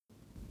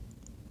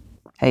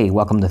Hey,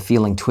 welcome to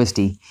Feeling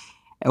Twisty.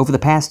 Over the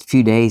past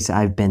few days,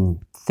 I've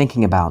been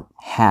thinking about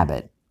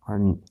habit,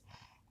 or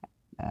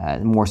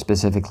more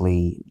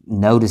specifically,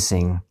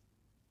 noticing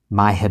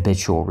my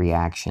habitual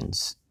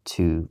reactions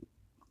to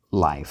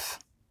life.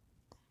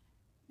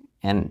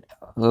 And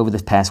over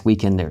this past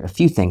weekend, a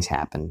few things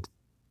happened.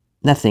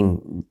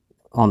 Nothing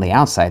on the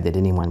outside that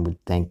anyone would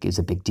think is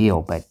a big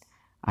deal, but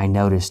I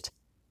noticed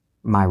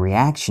my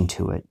reaction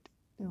to it,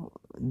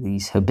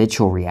 these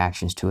habitual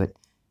reactions to it,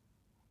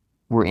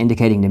 were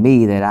indicating to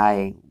me that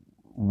I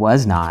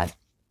was not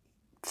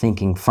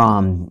thinking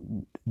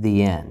from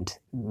the end,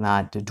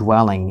 not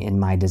dwelling in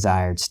my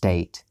desired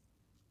state,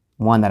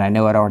 one that I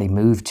know I'd already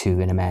moved to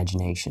in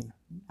imagination.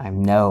 I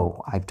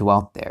know I've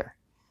dwelt there,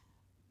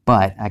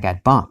 but I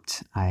got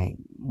bumped. I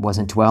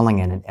wasn't dwelling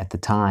in it at the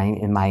time,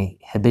 and my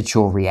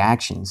habitual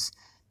reactions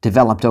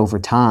developed over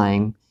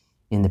time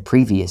in the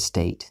previous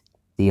state,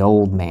 the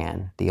old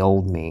man, the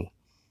old me.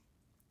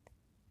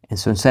 And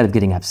so instead of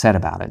getting upset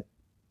about it,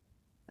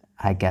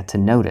 I got to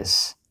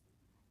notice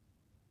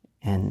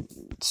and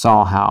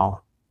saw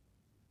how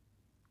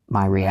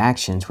my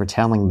reactions were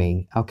telling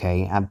me,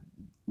 okay, I'm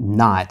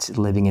not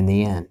living in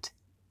the end.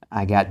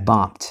 I got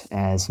bumped,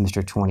 as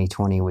Mr.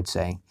 2020 would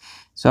say.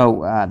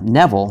 So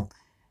Neville,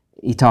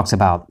 he talks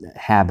about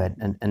habit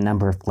in a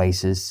number of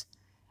places.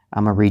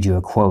 I'm going to read you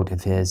a quote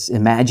of his.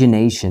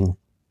 Imagination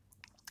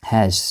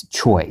has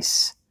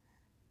choice.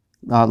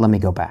 Let me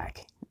go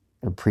back.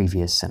 A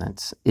previous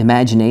sentence.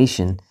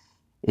 Imagination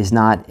is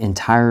not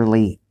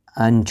entirely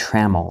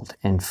untrammeled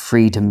and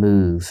free to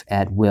move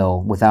at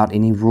will without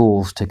any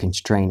rules to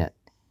constrain it.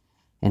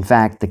 In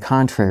fact, the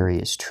contrary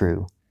is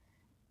true.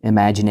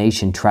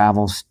 Imagination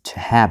travels to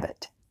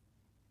habit.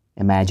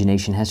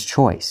 Imagination has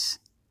choice,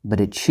 but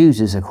it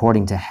chooses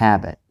according to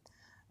habit.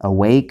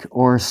 Awake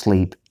or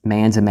asleep,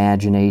 man's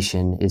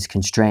imagination is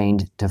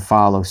constrained to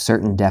follow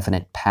certain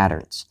definite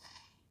patterns.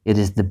 It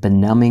is the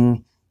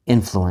benumbing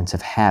influence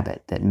of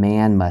habit that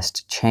man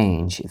must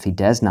change. If he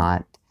does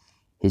not,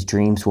 his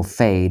dreams will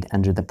fade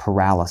under the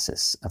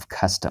paralysis of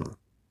custom.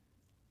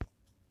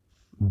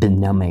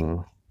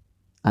 Benumbing,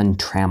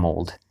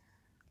 untrammeled.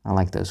 I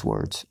like those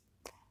words.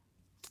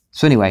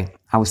 So anyway,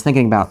 I was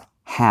thinking about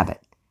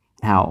habit,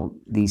 how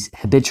these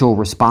habitual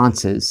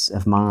responses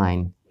of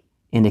mine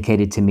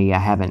indicated to me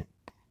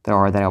that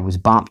I was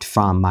bumped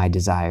from my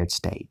desired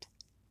state.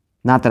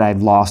 Not that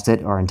I've lost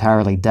it or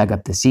entirely dug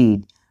up the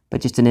seed,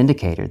 but just an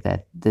indicator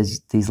that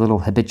these little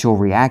habitual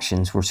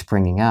reactions were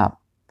springing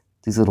up,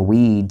 these little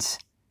weeds,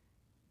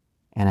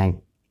 and I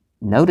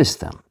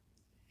noticed them.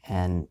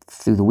 And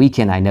through the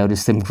weekend, I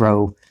noticed them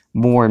grow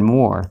more and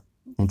more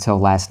until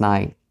last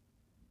night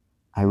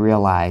I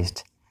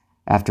realized,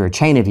 after a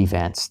chain of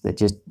events that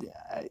just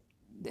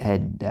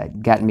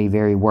had gotten me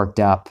very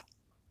worked up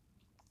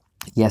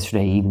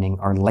yesterday evening,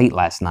 or late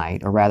last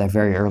night, or rather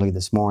very early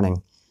this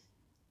morning,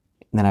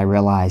 and then I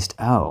realized,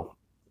 oh,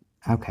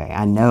 okay,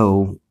 I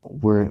know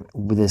where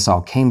this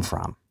all came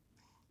from.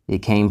 It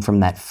came from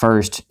that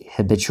first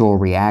habitual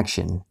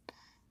reaction.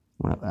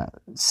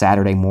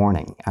 Saturday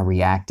morning, I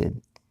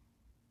reacted,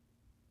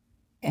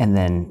 and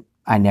then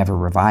I never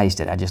revised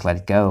it. I just let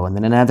it go. And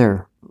then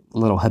another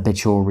little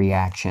habitual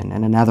reaction,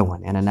 and another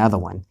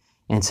one,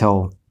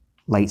 until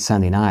late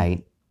Sunday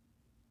night,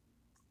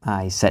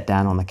 I sat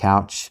down on the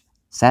couch,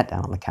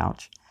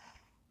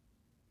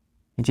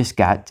 and just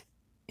got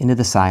into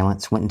the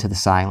silence, went into the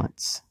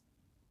silence,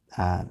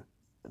 a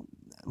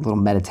little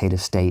meditative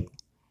state,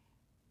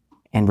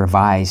 and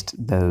revised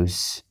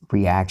those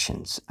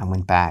reactions. I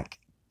went back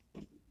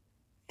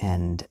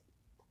and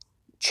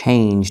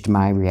changed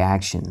my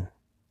reaction.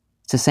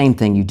 It's the same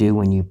thing you do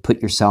when you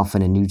put yourself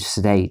in a new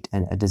state,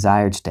 a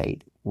desired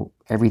state.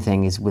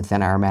 Everything is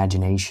within our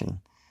imagination.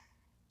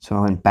 So I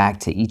went back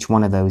to each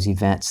one of those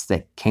events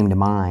that came to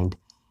mind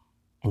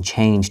and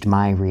changed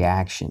my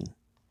reaction,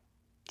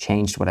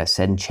 changed what I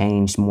said, and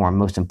changed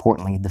most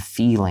importantly, the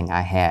feeling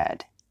I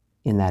had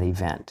in that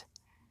event.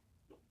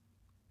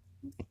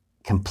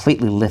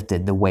 Completely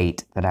lifted the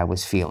weight that I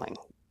was feeling,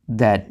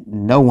 that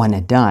no one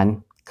had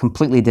done,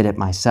 completely did it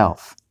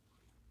myself.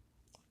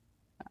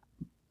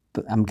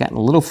 But I'm getting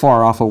a little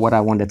far off of what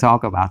I wanted to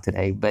talk about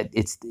today, but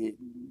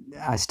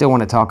I still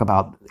want to talk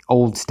about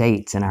old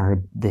states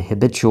and the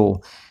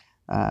habitual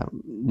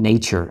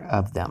nature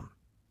of them.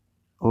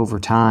 Over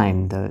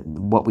time,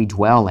 what we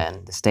dwell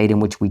in, the state in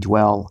which we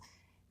dwell,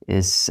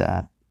 is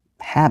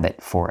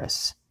habit for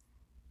us,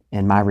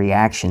 and my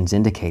reactions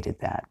indicated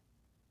that.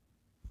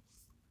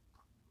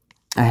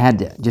 I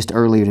had just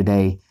earlier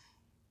today,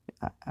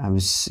 I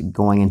was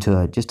going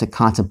into just a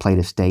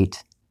contemplative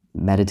state,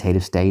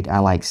 meditative state. I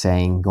like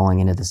saying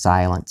going into the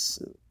silence.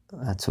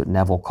 That's what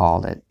Neville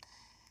called it.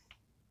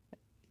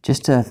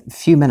 Just a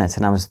few minutes,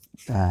 and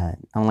I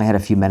only had a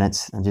few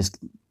minutes. I just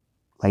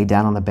laid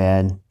down on the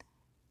bed,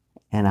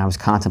 and I was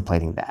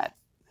contemplating that,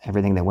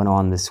 everything that went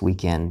on this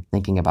weekend,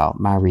 thinking about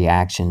my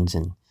reactions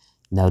and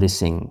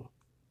noticing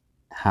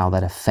how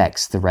that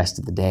affects the rest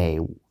of the day,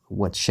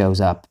 what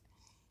shows up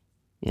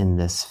in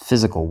this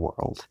physical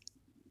world.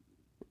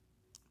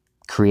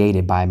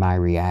 created by my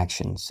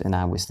reactions. And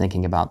I was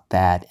thinking about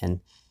that and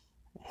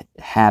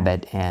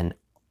habit and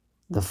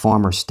the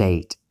former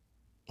state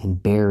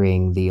and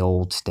burying the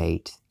old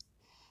state.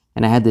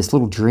 And I had this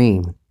little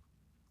dream.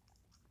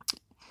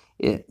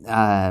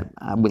 I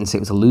wouldn't say it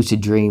was a lucid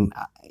dream.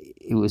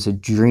 It was a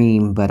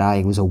dream, but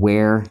I was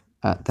aware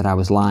that I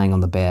was lying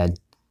on the bed.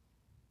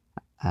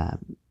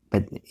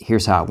 But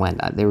here's how it went.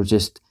 There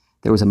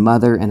was a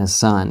mother and a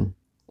son,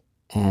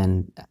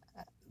 and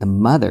the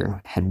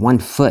mother had one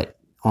foot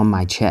on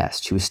my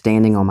chest. She was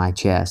standing on my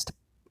chest,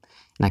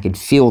 and I could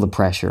feel the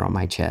pressure on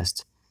my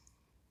chest.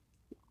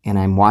 And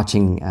I'm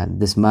watching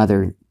this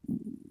mother.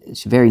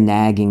 She's very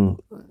nagging,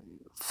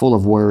 full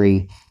of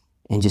worry,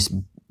 and just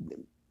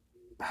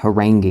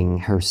haranguing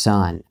her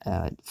son,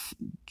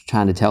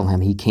 trying to tell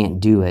him he can't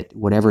do it.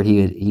 Whatever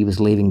he was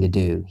leaving to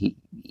do, he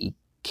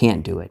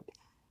can't do it.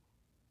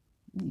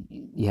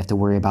 You have to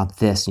worry about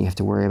this, and you have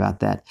to worry about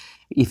that.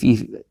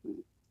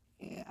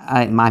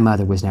 My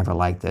mother was never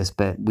like this,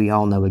 but we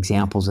all know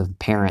examples of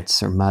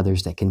parents or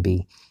mothers that can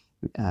be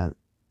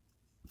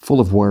full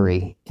of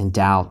worry and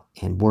doubt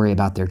and worry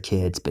about their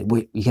kids. But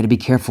you got to be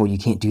careful. You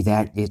can't do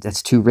that.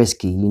 That's too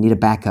risky. You need a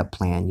backup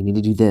plan. You need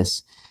to do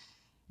this.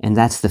 And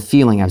that's the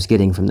feeling I was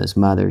getting from this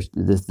mother.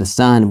 The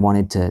son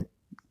wanted to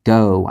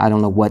go. I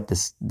don't know what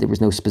this. There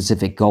was no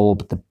specific goal,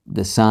 but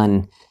the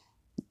son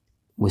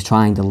was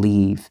trying to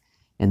leave,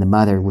 and the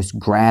mother was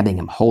grabbing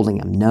him, holding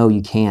him. No,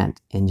 you can't,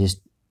 and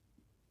just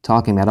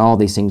talking about all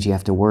these things you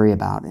have to worry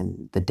about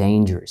and the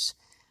dangers.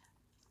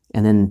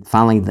 And then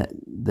finally,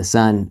 the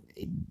son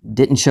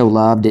didn't show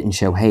love, didn't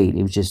show hate.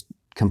 He was just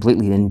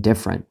completely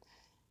indifferent.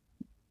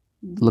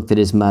 Looked at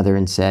his mother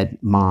and said,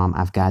 "Mom,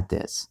 I've got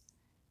this."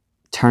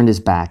 Turned his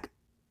back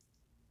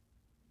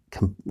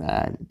on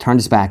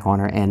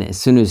her, and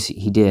as soon as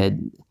he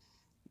did,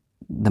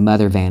 the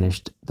mother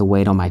vanished, the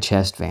weight on my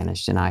chest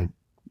vanished, and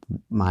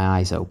my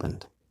eyes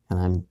opened, and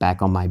I'm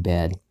back on my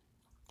bed.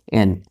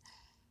 And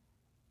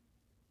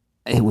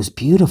it was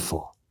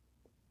beautiful.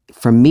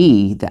 For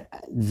me,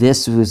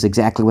 this was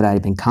exactly what I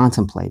had been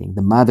contemplating.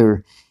 The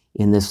mother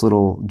in this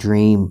little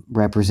dream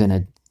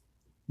represented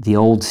the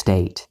old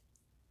state,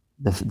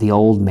 the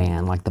old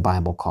man, like the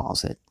Bible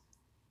calls it.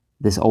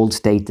 This old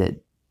state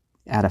that,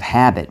 out of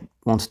habit,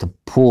 wants to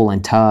pull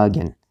and tug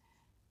and,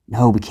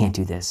 no, we can't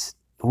do this.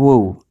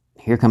 Whoa,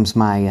 here comes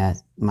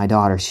my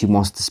daughter. She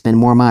wants to spend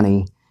more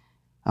money.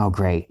 Oh,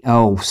 great.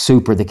 Oh,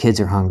 super, the kids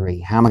are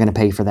hungry. How am I going to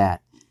pay for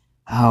that?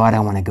 Oh, I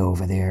don't want to go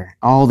over there.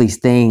 All these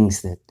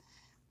things that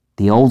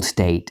the old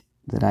state,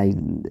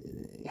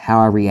 how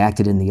I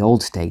reacted in the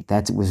old state,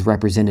 that was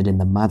represented in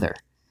the mother.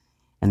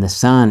 And the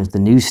son is the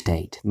new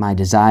state, my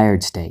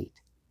desired state.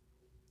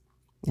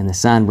 And the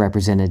son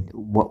represented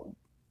what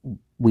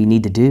we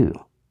need to do.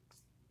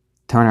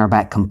 Turn our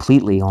back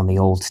completely on the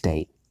old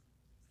state.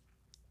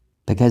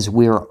 Because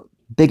we're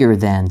bigger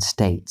than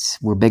states.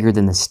 We're bigger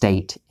than the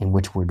state in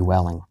which we're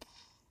dwelling.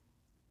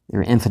 There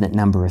are an infinite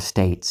number of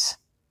states.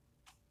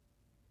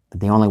 But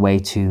the only way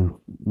to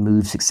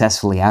move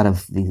successfully out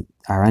of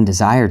our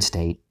undesired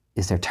state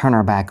is to turn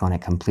our back on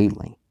it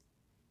completely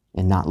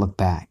and not look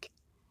back.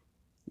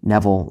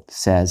 Neville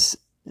says,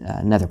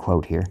 another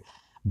quote here,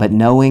 "But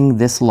knowing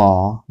this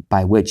law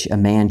by which a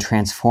man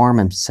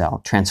transforms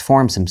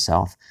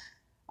himself,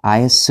 I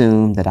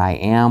assume that I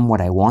am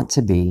what I want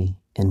to be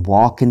and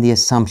walk in the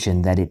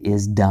assumption that it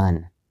is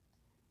done.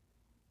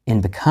 In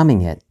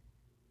becoming it,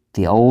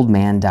 the old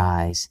man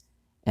dies,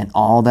 and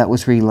all that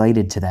was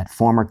related to that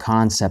former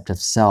concept of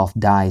self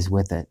dies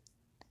with it.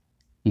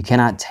 You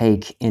cannot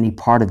take any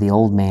part of the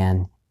old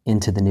man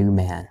into the new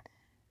man."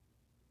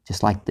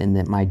 Just like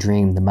in my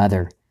dream, the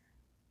mother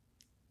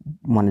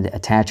wanted to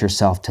attach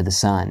herself to the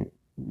son,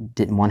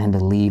 didn't want him to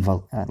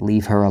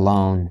leave her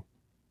alone,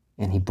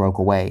 and he broke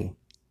away,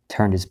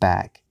 turned his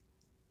back,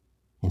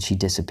 and she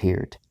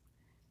disappeared.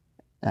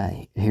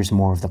 Here's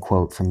more of the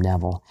quote from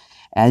Neville.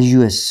 "As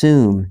you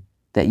assume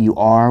that you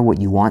are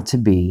what you want to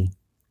be,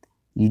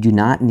 you do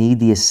not need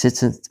the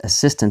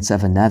assistance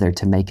of another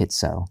to make it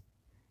so.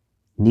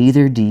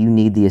 Neither do you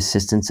need the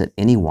assistance of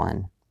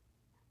anyone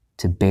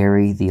to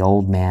bury the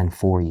old man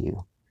for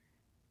you.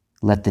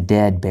 Let the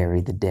dead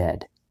bury the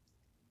dead.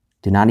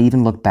 Do not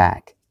even look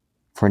back,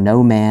 for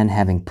no man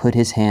having put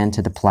his hand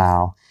to the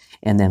plow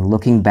and then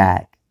looking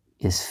back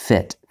is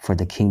fit for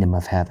the kingdom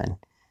of heaven."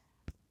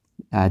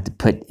 To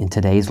put in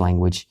today's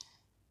language,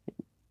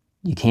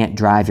 you can't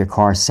drive your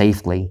car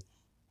safely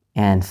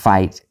and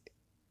fight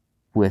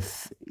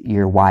with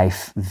your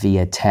wife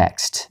via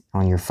text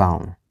on your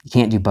phone. You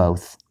can't do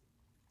both.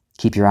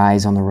 Keep your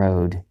eyes on the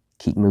road.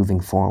 Keep moving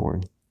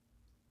forward.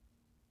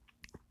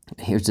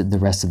 Here's the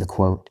rest of the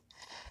quote.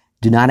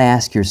 "Do not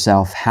ask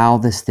yourself how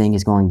this thing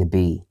is going to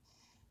be.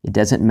 It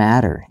doesn't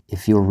matter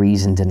if your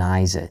reason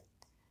denies it.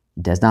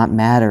 It does not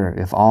matter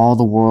if all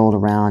the world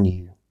around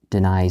you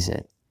denies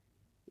it.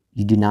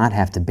 You do not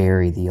have to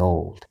bury the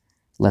old.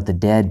 Let the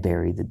dead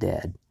bury the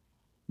dead.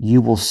 You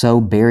will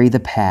so bury the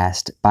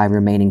past by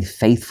remaining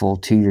faithful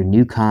to your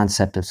new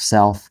concept of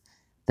self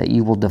that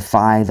you will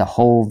defy the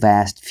whole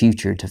vast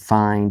future to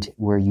find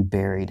where you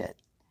buried it."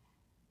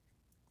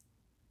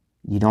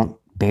 You don't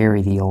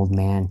bury the old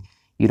man.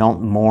 You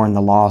don't mourn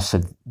the loss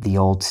of the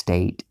old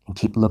state and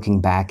keep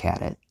looking back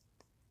at it.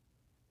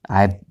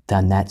 I've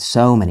done that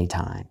so many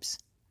times.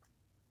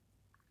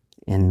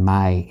 And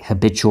my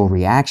habitual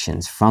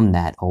reactions from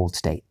that old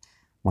state,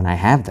 when I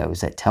have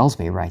those, that tells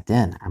me right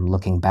then I'm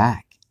looking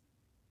back.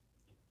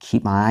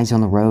 Keep my eyes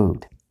on the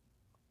road.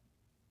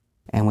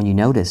 And when you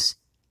notice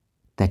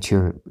that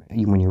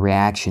when your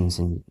reactions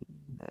and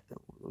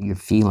your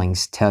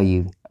feelings tell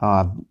you,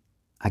 oh,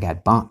 I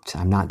got bumped,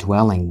 I'm not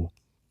dwelling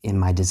in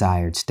my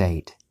desired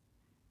state.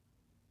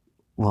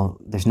 Well,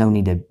 there's no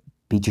need to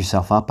beat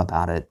yourself up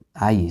about it.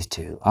 I used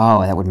to.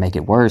 Oh, that would make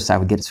it worse. I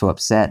would get so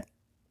upset.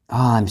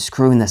 Oh, I'm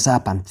screwing this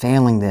up. I'm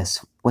failing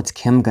this. What's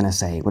Kim going to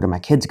say? What are my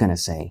kids going to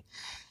say?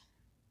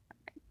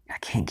 I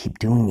can't keep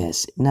doing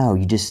this. No,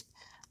 you just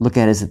look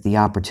at it as the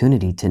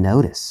opportunity to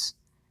notice.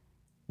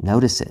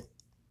 Notice it.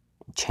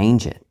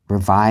 Change it.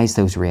 Revise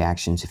those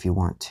reactions if you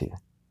want to.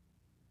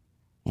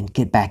 And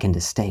get back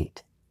into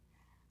state.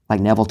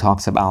 Like Neville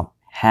talks about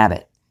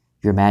habit.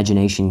 Your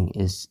imagination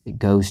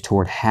goes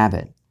toward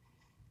habit.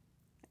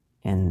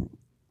 And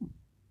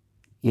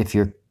if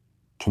you're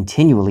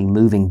continually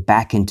moving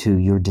back into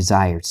your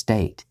desired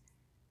state,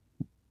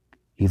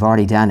 you've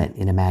already done it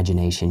in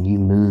imagination. You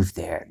moved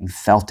there. You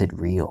felt it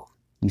real.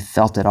 You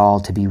felt it all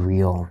to be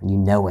real. You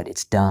know it.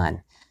 It's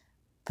done.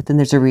 But then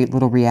there's a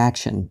little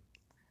reaction,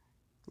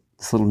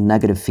 this little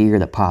nugget of fear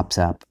that pops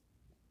up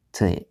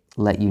to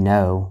let you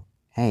know,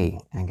 hey,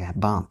 I got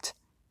bumped.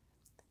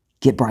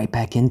 Get right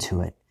back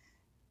into it.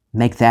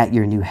 Make that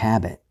your new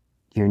habit.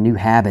 Your new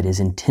habit is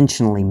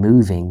intentionally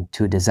moving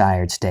to a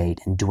desired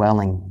state and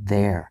dwelling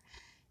there,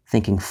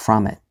 thinking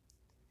from it.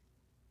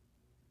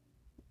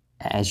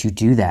 As you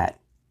do that,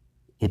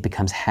 it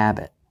becomes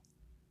habit.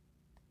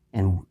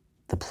 And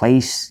the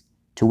place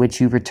to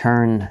which you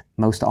return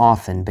most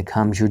often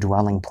becomes your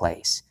dwelling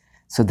place.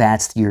 So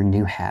that's your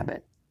new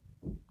habit.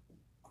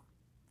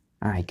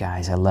 All right,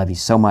 guys, I love you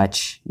so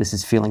much. This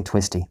is Feeling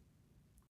Twisty.